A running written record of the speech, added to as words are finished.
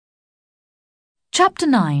Chapter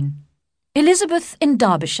 9. Elizabeth in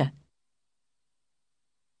Derbyshire.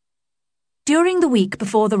 During the week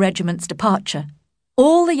before the regiment's departure,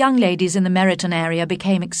 all the young ladies in the Meryton area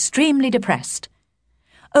became extremely depressed.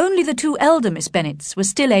 Only the two elder Miss Bennets were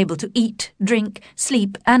still able to eat, drink,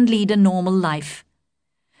 sleep, and lead a normal life.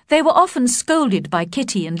 They were often scolded by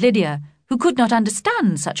Kitty and Lydia, who could not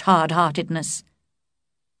understand such hard-heartedness.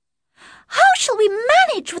 "How shall we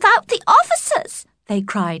manage without the officers?" they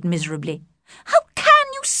cried miserably. "How can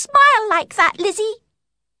you smile like that, Lizzie?"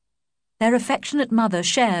 Their affectionate mother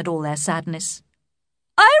shared all their sadness.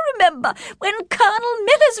 "I remember when Colonel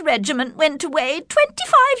Miller's regiment went away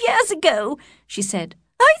 25 years ago," she said.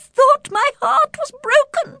 "I thought my heart was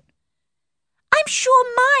broken." "I'm sure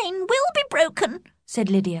mine will be broken," said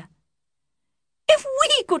Lydia. "If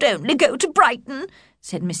we could only go to Brighton,"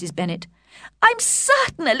 said Mrs. Bennet. "I'm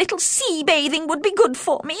certain a little sea-bathing would be good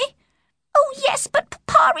for me." "Oh, yes, but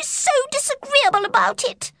Papa is so disagreeable about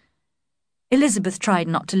it." Elizabeth tried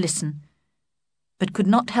not to listen, but could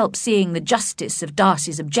not help seeing the justice of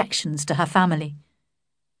Darcy's objections to her family.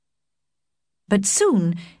 But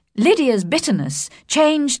soon Lydia's bitterness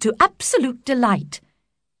changed to absolute delight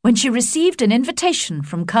when she received an invitation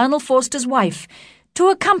from Colonel Forster's wife to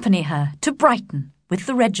accompany her to Brighton with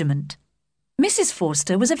the regiment. Mrs.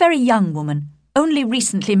 Forster was a very young woman, only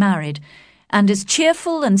recently married, and as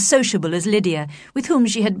cheerful and sociable as Lydia, with whom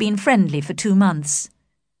she had been friendly for 2 months.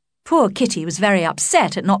 Poor Kitty was very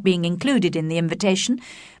upset at not being included in the invitation,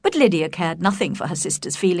 but Lydia cared nothing for her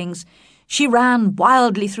sister's feelings. She ran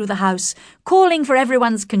wildly through the house, calling for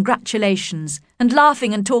everyone's congratulations, and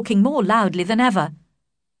laughing and talking more loudly than ever.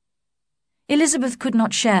 Elizabeth could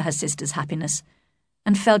not share her sister's happiness,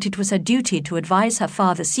 and felt it was her duty to advise her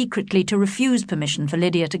father secretly to refuse permission for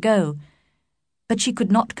Lydia to go. But she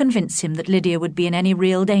could not convince him that Lydia would be in any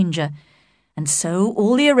real danger, and so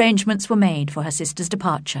all the arrangements were made for her sister's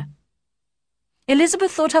departure.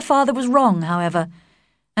 Elizabeth thought her father was wrong, however,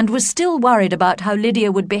 and was still worried about how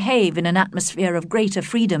Lydia would behave in an atmosphere of greater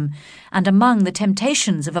freedom and among the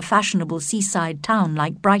temptations of a fashionable seaside town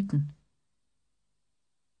like Brighton.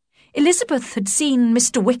 Elizabeth had seen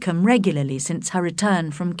Mr. Wickham regularly since her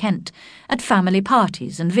return from Kent, at family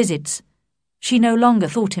parties and visits. She no longer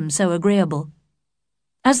thought him so agreeable.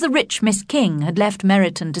 As the rich Miss King had left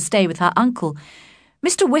Meryton to stay with her uncle,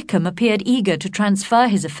 Mr. Wickham appeared eager to transfer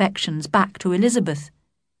his affections back to Elizabeth.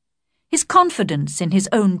 His confidence in his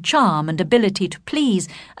own charm and ability to please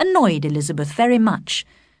annoyed Elizabeth very much,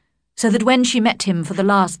 so that when she met him for the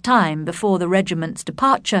last time before the regiment's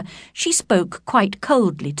departure, she spoke quite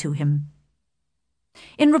coldly to him.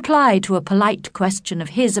 In reply to a polite question of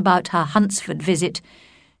his about her Hunsford visit,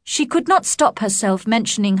 she could not stop herself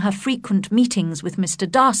mentioning her frequent meetings with Mr.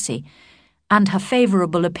 Darcy and her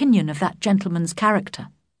favourable opinion of that gentleman's character.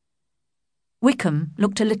 Wickham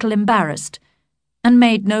looked a little embarrassed and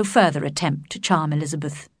made no further attempt to charm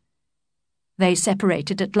Elizabeth. They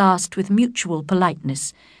separated at last with mutual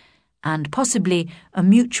politeness and possibly a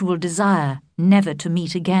mutual desire never to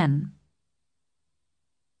meet again.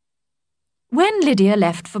 When Lydia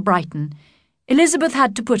left for Brighton, Elizabeth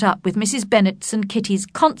had to put up with Mrs. Bennet's and Kitty's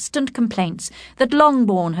constant complaints that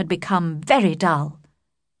Longbourn had become very dull.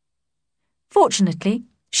 Fortunately,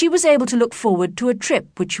 she was able to look forward to a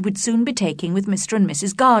trip which she would soon be taking with Mr. and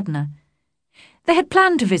Mrs. Gardiner. They had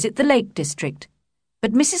planned to visit the Lake District,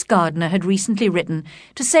 but Mrs. Gardiner had recently written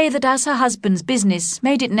to say that as her husband's business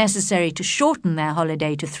made it necessary to shorten their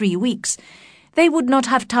holiday to 3 weeks, they would not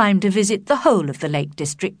have time to visit the whole of the Lake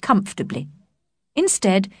District comfortably.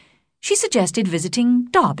 Instead, she suggested visiting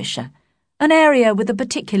Derbyshire, an area with a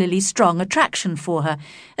particularly strong attraction for her,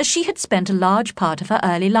 as she had spent a large part of her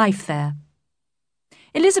early life there.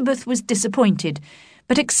 Elizabeth was disappointed,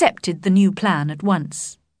 but accepted the new plan at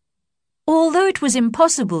once. Although it was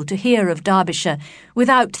impossible to hear of Derbyshire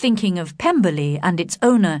without thinking of Pemberley and its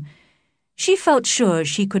owner, she felt sure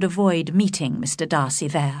she could avoid meeting Mr. Darcy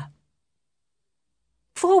there.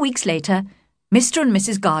 4 weeks later, Mr. and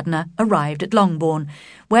Mrs. Gardiner arrived at Longbourn,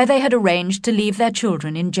 where they had arranged to leave their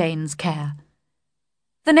children in Jane's care.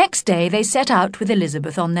 The next day they set out with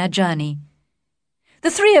Elizabeth on their journey. The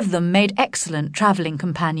 3 of them made excellent travelling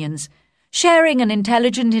companions, sharing an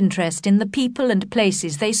intelligent interest in the people and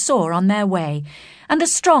places they saw on their way, and a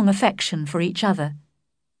strong affection for each other.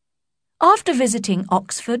 After visiting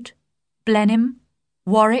Oxford, Blenheim,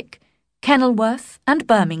 Warwick, Kenilworth, and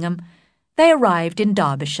Birmingham, they arrived in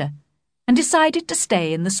Derbyshire, and decided to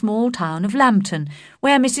stay in the small town of Lambton,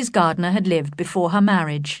 where Mrs. Gardiner had lived before her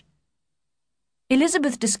marriage.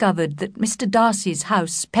 Elizabeth discovered that Mr. Darcy's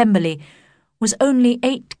house, Pemberley, was only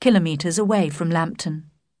 8 kilometres away from Lambton.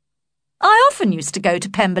 "I often used to go to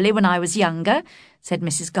Pemberley when I was younger," said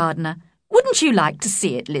Mrs. Gardner. "Wouldn't you like to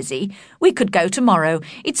see it, Lizzie? We could go tomorrow.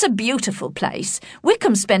 It's a beautiful place.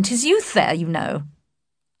 Wickham spent his youth there, you know."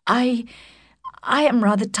 I am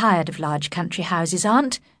rather tired of large country houses,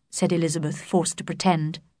 Aunt," said Elizabeth, forced to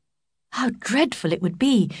pretend. How dreadful it would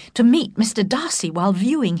be to meet Mr. Darcy while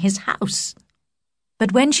viewing his house.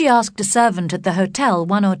 But when she asked a servant at the hotel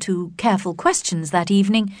 1 or 2 careful questions that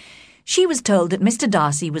evening, she was told that Mr.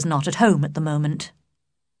 Darcy was not at home at the moment.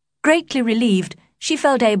 Greatly relieved, she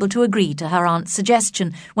felt able to agree to her aunt's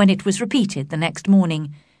suggestion when it was repeated the next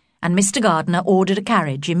morning, and Mr. Gardner ordered a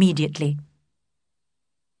carriage immediately.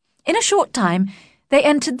 In a short time, they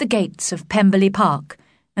entered the gates of Pemberley Park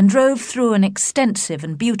and drove through an extensive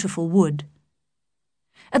and beautiful wood.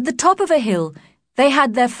 At the top of a hill, they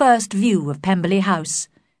had their first view of Pemberley House,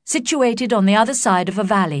 situated on the other side of a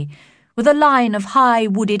valley, with a line of high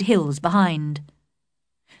wooded hills behind.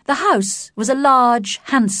 The house was a large,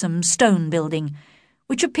 handsome stone building,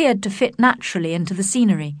 which appeared to fit naturally into the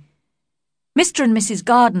scenery. Mr. and Mrs.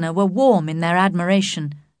 Gardner were warm in their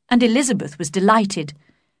admiration, and Elizabeth was delighted.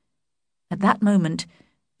 At that moment,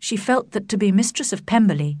 she felt that to be mistress of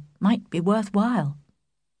Pemberley might be worthwhile.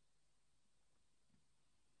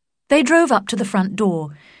 They drove up to the front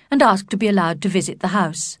door and asked to be allowed to visit the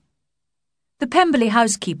house. The Pemberley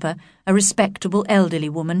housekeeper, a respectable elderly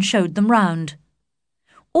woman, showed them round.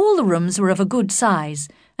 All the rooms were of a good size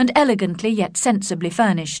and elegantly yet sensibly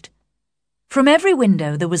furnished. From every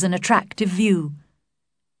window there was an attractive view.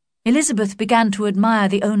 Elizabeth began to admire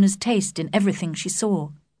the owner's taste in everything she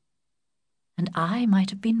saw. And I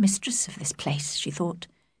might have been mistress of this place, she thought.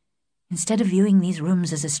 Instead of viewing these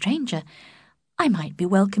rooms as a stranger, I might be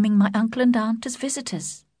welcoming my uncle and aunt as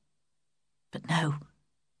visitors. But no,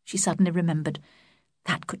 she suddenly remembered,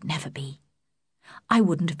 that could never be. I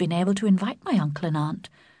wouldn't have been able to invite my uncle and aunt,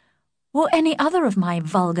 or any other of my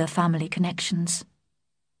vulgar family connections.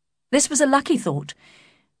 This was a lucky thought,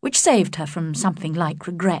 which saved her from something like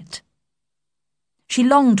regret. She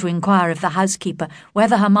longed to inquire of the housekeeper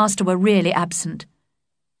whether her master were really absent,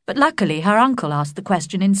 but luckily her uncle asked the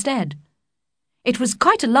question instead. It was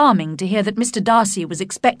quite alarming to hear that Mr. Darcy was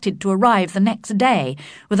expected to arrive the next day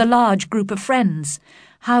with a large group of friends.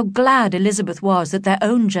 How glad Elizabeth was that their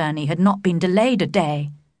own journey had not been delayed a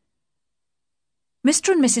day.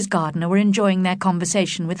 Mr. and Mrs. Gardner were enjoying their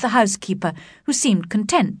conversation with the housekeeper, who seemed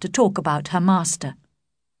content to talk about her master.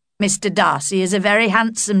 "Mr. Darcy is a very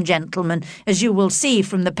handsome gentleman, as you will see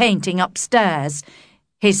from the painting upstairs.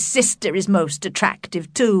 His sister is most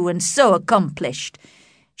attractive too, and so accomplished.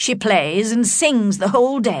 She plays and sings the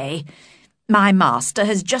whole day. My master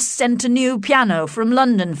has just sent a new piano from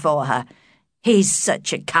London for her. He's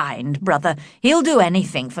such a kind brother. He'll do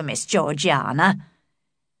anything for Miss Georgiana."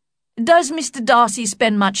 "Does Mr. Darcy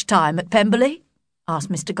spend much time at Pemberley?" asked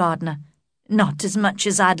Mr. Gardner. "Not as much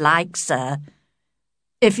as I'd like, sir."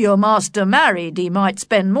 "If your master married, he might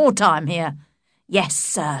spend more time here." "Yes,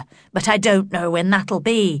 sir, but I don't know when that'll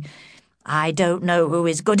be. I don't know who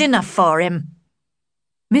is good enough for him."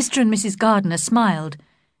 Mr. and Mrs. Gardner smiled,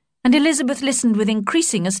 and Elizabeth listened with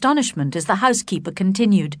increasing astonishment as the housekeeper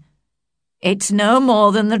continued. "It's no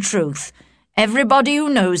more than the truth. Everybody who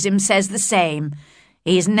knows him says the same.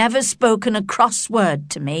 He's never spoken a cross word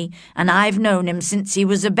to me, and I've known him since he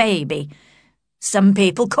was a baby. Some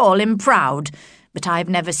people call him proud, but I've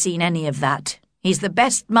never seen any of that. He's the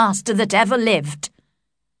best master that ever lived."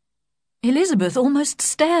 Elizabeth almost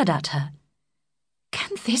stared at her.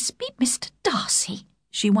 Can this be Mr. Darcy?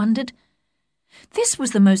 She wondered. This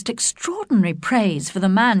was the most extraordinary praise for the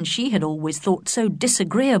man she had always thought so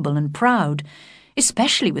disagreeable and proud,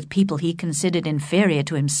 especially with people he considered inferior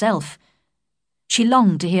to himself. She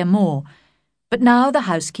longed to hear more, but now the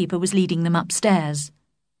housekeeper was leading them upstairs.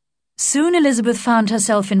 Soon Elizabeth found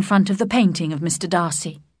herself in front of the painting of Mr.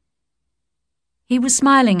 Darcy. He was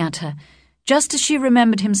smiling at her, just as she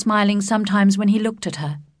remembered him smiling sometimes when he looked at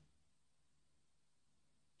her.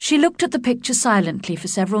 She looked at the picture silently for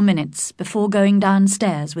several minutes before going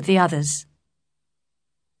downstairs with the others.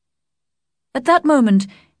 At that moment,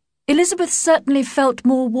 Elizabeth certainly felt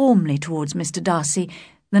more warmly towards Mr. Darcy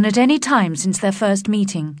than at any time since their first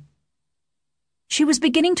meeting. She was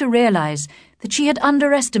beginning to realize that she had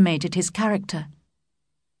underestimated his character.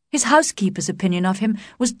 His housekeeper's opinion of him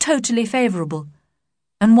was totally favorable,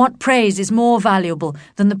 and what praise is more valuable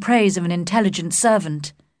than the praise of an intelligent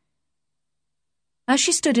servant? As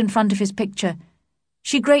she stood in front of his picture,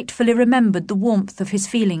 she gratefully remembered the warmth of his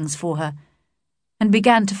feelings for her, and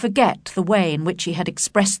began to forget the way in which he had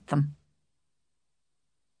expressed them.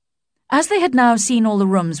 As they had now seen all the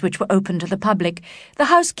rooms which were open to the public, the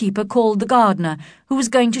housekeeper called the gardener, who was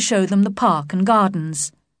going to show them the park and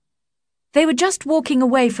gardens. They were just walking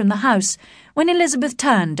away from the house when Elizabeth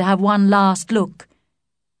turned to have one last look,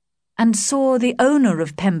 and saw the owner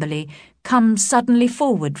of Pemberley come suddenly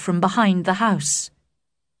forward from behind the house.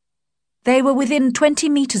 They were within 20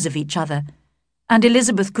 metres of each other, and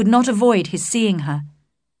Elizabeth could not avoid his seeing her.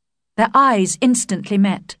 Their eyes instantly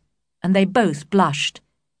met, and they both blushed.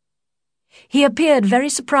 He appeared very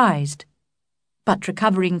surprised, but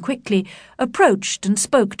recovering quickly, approached and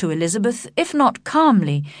spoke to Elizabeth, if not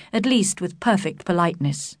calmly, at least with perfect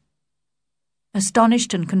politeness.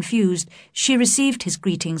 Astonished and confused, she received his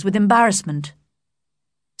greetings with embarrassment.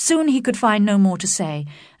 Soon he could find no more to say,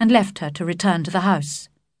 and left her to return to the house.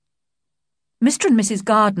 Mr. and Mrs.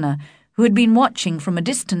 Gardner, who had been watching from a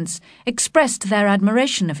distance, expressed their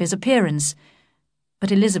admiration of his appearance,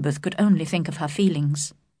 but Elizabeth could only think of her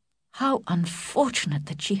feelings. How unfortunate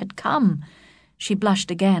that she had come! She blushed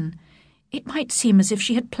again. It might seem as if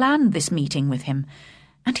she had planned this meeting with him,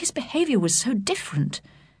 and his behaviour was so different.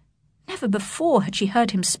 Never before had she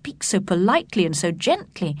heard him speak so politely and so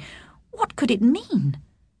gently. What could it mean?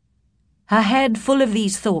 Her head full of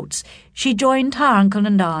these thoughts, she joined her uncle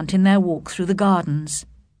and aunt in their walk through the gardens.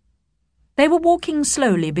 They were walking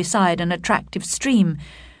slowly beside an attractive stream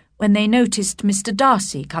when they noticed Mr.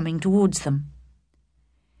 Darcy coming towards them.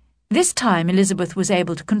 This time Elizabeth was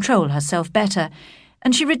able to control herself better,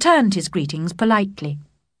 and she returned his greetings politely.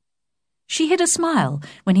 She hid a smile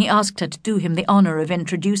when he asked her to do him the honour of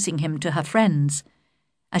introducing him to her friends,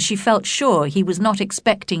 as she felt sure he was not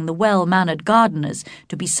expecting the well-mannered Gardners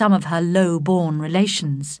to be some of her low-born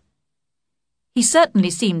relations. He certainly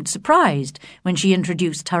seemed surprised when she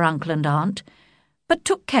introduced her uncle and aunt, but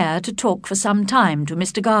took care to talk for some time to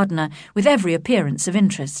Mr. Gardner with every appearance of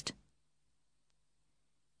interest.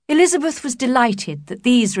 Elizabeth was delighted that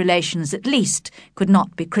these relations at least could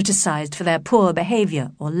not be criticised for their poor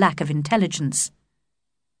behaviour or lack of intelligence.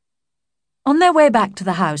 On their way back to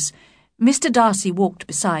the house, Mr. Darcy walked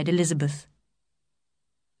beside Elizabeth.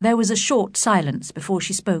 There was a short silence before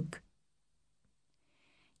she spoke.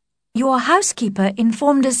 "Your housekeeper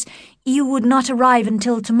informed us you would not arrive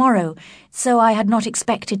until tomorrow, so I had not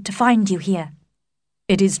expected to find you here."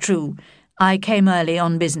 "It is true. I came early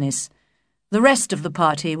on business. The rest of the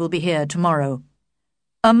party will be here tomorrow.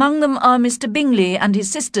 Among them are Mr. Bingley and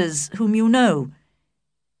his sisters, whom you know,"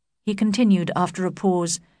 he continued after a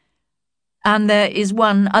pause. "And there is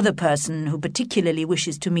one other person who particularly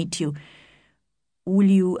wishes to meet you. Will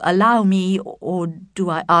you allow me, or do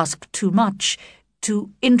I ask too much,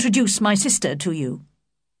 to introduce my sister to you?"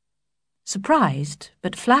 Surprised,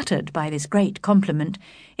 but flattered by this great compliment,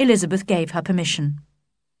 Elizabeth gave her permission.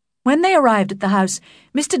 When they arrived at the house,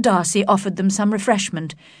 Mr. Darcy offered them some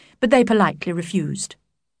refreshment, but they politely refused.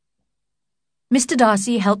 Mr.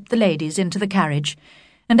 Darcy helped the ladies into the carriage,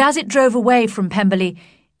 and as it drove away from Pemberley,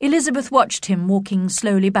 Elizabeth watched him walking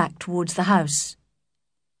slowly back towards the house.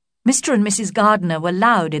 Mr. and Mrs. Gardner were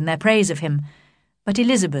loud in their praise of him, but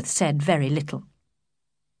Elizabeth said very little.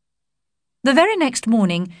 The very next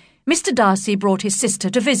morning, Mr. Darcy brought his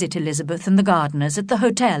sister to visit Elizabeth and the Gardners at the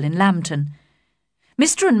hotel in Lambton.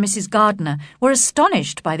 Mr. and Mrs. Gardner were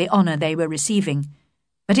astonished by the honour they were receiving,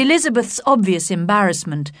 but Elizabeth's obvious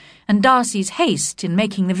embarrassment and Darcy's haste in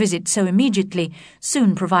making the visit so immediately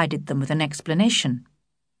soon provided them with an explanation.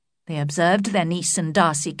 They observed their niece and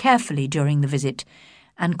Darcy carefully during the visit,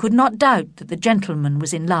 and could not doubt that the gentleman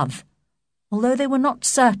was in love, although they were not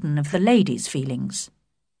certain of the lady's feelings.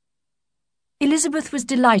 Elizabeth was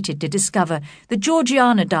delighted to discover that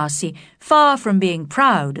Georgiana Darcy, far from being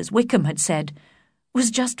proud, as Wickham had said, was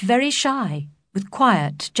just very shy, with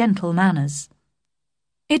quiet, gentle manners.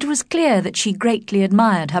 It was clear that she greatly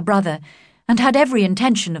admired her brother, and had every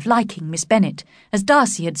intention of liking Miss Bennet, as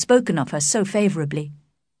Darcy had spoken of her so favourably.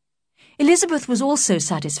 Elizabeth was also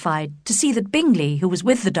satisfied to see that Bingley, who was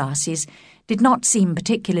with the Darcys, did not seem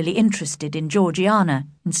particularly interested in Georgiana,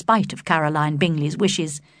 in spite of Caroline Bingley's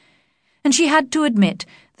wishes, and she had to admit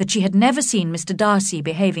that she had never seen Mr. Darcy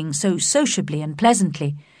behaving so sociably and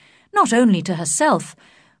pleasantly, not only to herself,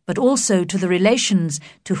 but also to the relations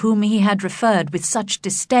to whom he had referred with such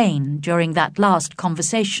disdain during that last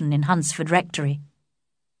conversation in Hunsford Rectory.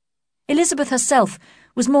 Elizabeth herself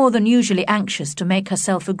was more than usually anxious to make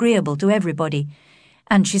herself agreeable to everybody,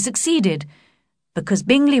 and she succeeded, because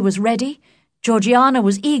Bingley was ready, Georgiana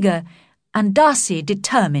was eager, and Darcy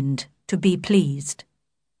determined to be pleased.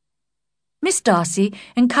 Miss Darcy,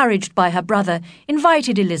 encouraged by her brother,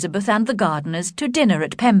 invited Elizabeth and the Gardners to dinner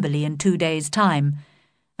at Pemberley in 2 days' time,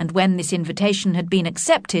 and when this invitation had been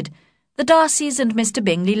accepted, the Darcys and Mr.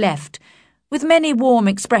 Bingley left, with many warm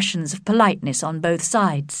expressions of politeness on both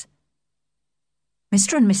sides.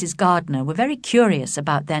 Mr. and Mrs. Gardiner were very curious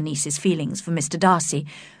about their niece's feelings for Mr. Darcy,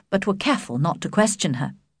 but were careful not to question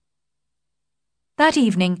her. That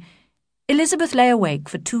evening, Elizabeth lay awake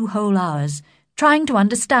for 2 whole hours, trying to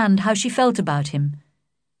understand how she felt about him.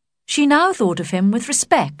 She now thought of him with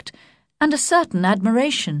respect and a certain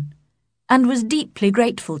admiration, and was deeply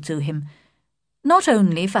grateful to him, not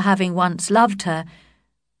only for having once loved her,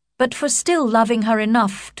 but for still loving her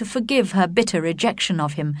enough to forgive her bitter rejection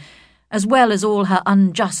of him, as well as all her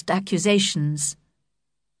unjust accusations.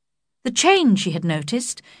 The change she had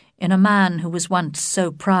noticed, in a man who was once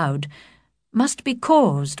so proud, must be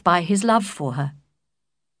caused by his love for her.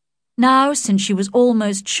 Now, since she was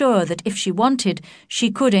almost sure that if she wanted, she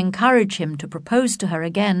could encourage him to propose to her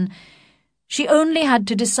again, she only had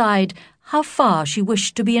to decide how far she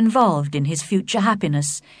wished to be involved in his future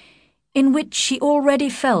happiness, in which she already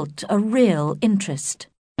felt a real interest.